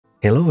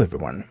Hello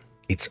everyone,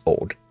 it's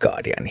Old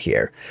Guardian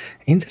here.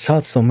 In this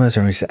Hearthstone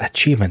Mercenaries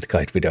Achievement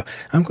Guide video,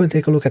 I'm going to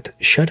take a look at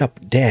Shut Up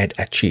Dead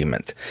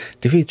Achievement.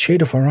 Defeat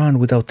Shade of Aran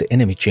without the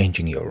enemy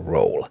changing your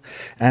role.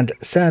 And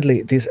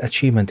sadly, this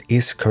achievement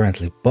is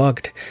currently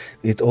bugged.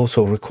 It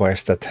also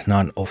requires that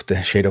none of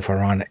the Shade of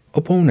Aran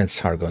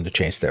opponents are going to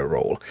change their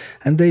role.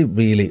 And they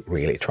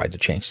really try to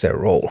change their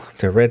role.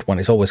 The red one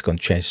is always going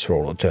to change his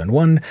role on turn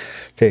 1.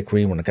 The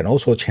green one can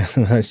also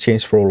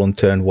change role on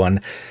turn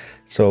 1.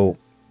 So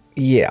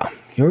yeah,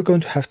 you're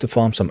going to have to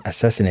farm some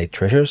Assassinate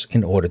treasures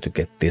in order to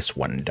get this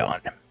one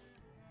done.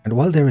 And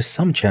while there is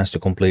some chance to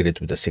complete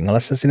it with a single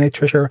Assassinate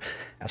treasure,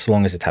 as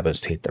long as it happens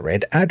to hit the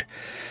red ad,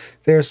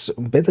 there's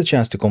a better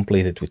chance to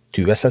complete it with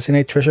 2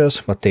 Assassinate treasures,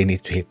 but they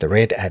need to hit the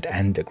red ad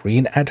and the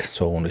green ad,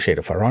 so only Shade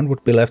of Aran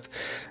would be left.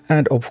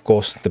 And of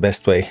course, the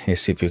best way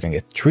is if you can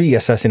get 3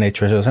 Assassinate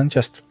treasures and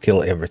just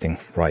kill everything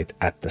right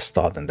at the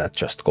start, and that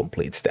just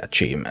completes the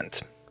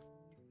achievement.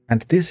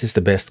 And this is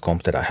the best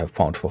comp that I have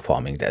found for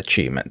farming the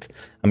achievement.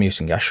 I'm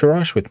using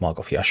Yashuraj with Mark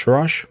of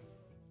Yashuraj,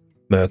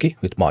 Murky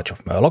with March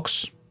of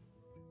Murlocs,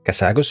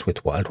 Kazakus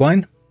with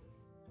Wildvine,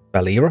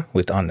 Valeera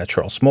with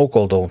Unnatural Smoke,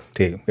 although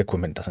the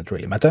equipment doesn't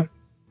really matter,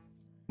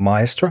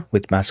 Maestra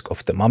with Mask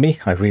of the Mummy,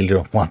 I really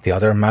don't want the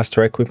other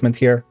Master equipment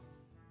here,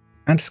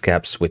 and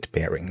Scabbs with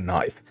Paring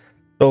Knife.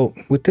 So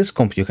with this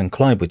comp you can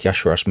climb with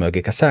Yashuraj,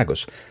 Murky,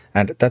 Kazakus,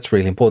 and that's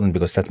really important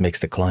because that makes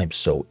the climb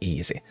so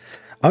easy.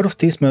 Out of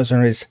these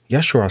mercenaries,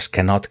 Yashuraj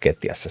cannot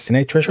get the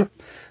Assassinate treasure,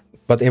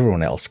 but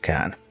everyone else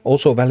can.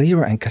 Also,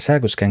 Valeera and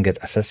Kazakus can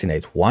get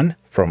Assassinate 1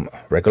 from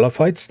regular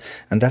fights,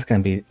 and that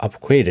can be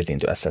upgraded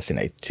into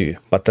Assassinate 2,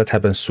 but that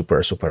happens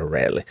super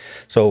rarely,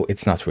 so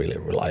it's not really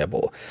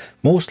reliable.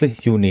 Mostly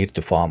you need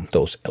to farm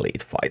those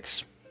elite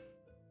fights.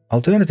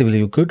 Alternatively,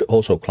 you could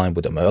also climb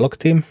with a Murloc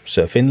team,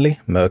 Sir Finley,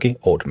 Murky,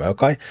 Old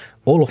Murky.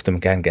 All of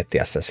them can get the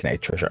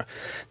Assassinate treasure.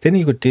 Then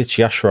you could ditch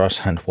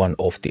Yashuraj and one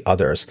of the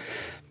others.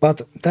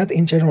 But that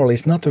in general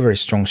is not a very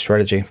strong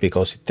strategy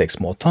because it takes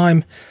more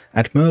time,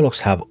 and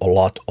Murlocs have a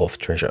lot of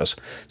treasures.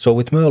 So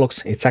with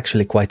Murlocs, it's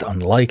actually quite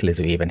unlikely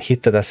to even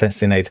hit that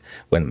Assassinate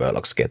when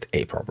Murlocs get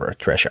a proper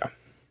treasure.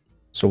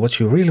 So what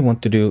you really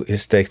want to do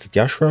is take the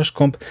Yashuraj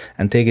comp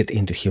and take it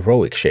into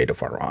Heroic Shade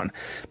of Aran,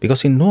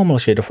 because in normal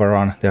Shade of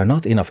Aran there are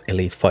not enough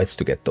elite fights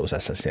to get those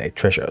Assassinate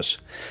treasures.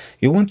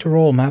 You want to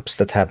roll maps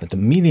that have the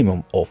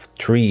minimum of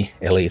 3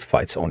 elite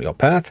fights on your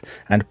path,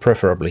 and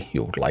preferably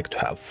you would like to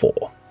have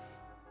 4.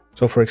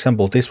 So for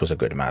example, this was a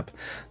good map.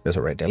 There's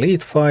a red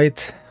elite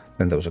fight,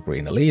 then there was a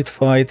green elite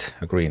fight,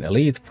 a green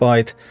elite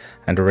fight,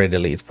 and a red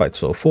elite fight.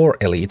 So 4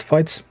 elite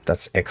fights,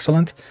 that's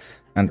excellent,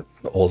 and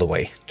all the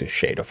way to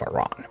Shade of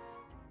Aran.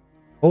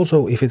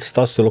 Also, if it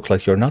starts to look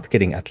like you're not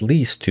getting at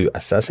least 2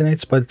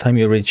 Assassinates by the time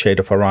you reach Shade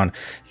of Aran,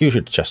 you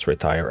should just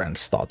retire and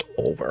start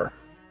over.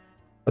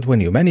 But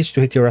when you manage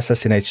to hit your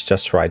Assassinates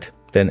just right,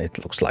 then it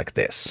looks like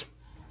this.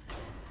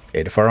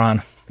 Shade of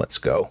Aran, let's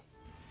go.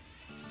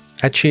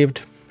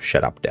 Achieved.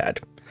 Shut Up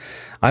Dead.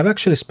 I've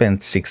actually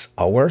spent 6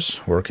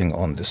 hours working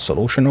on this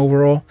solution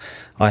overall.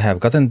 I have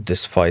gotten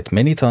this fight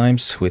many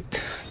times with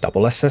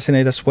double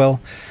Assassinate as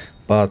well,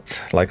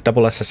 but like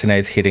double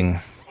Assassinate hitting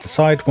the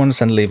side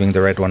ones and leaving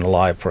the red one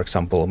alive, for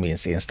example,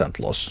 means instant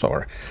loss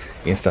or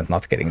instant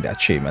not getting the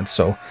achievement.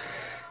 So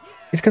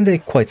it can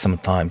take quite some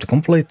time to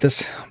complete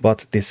this,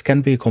 but this can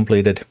be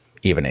completed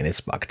even in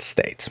its bugged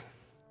state.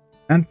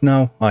 And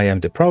now I am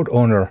the proud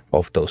owner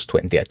of those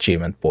 20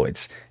 achievement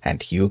points,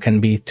 and you can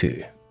be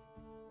too.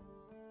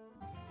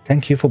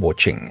 Thank you for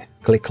watching.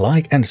 Click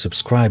like and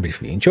subscribe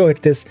if you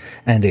enjoyed this,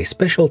 and a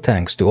special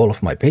thanks to all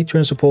of my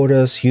Patreon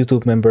supporters,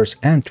 YouTube members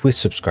and Twitch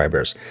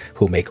subscribers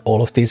who make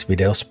all of these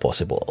videos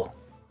possible.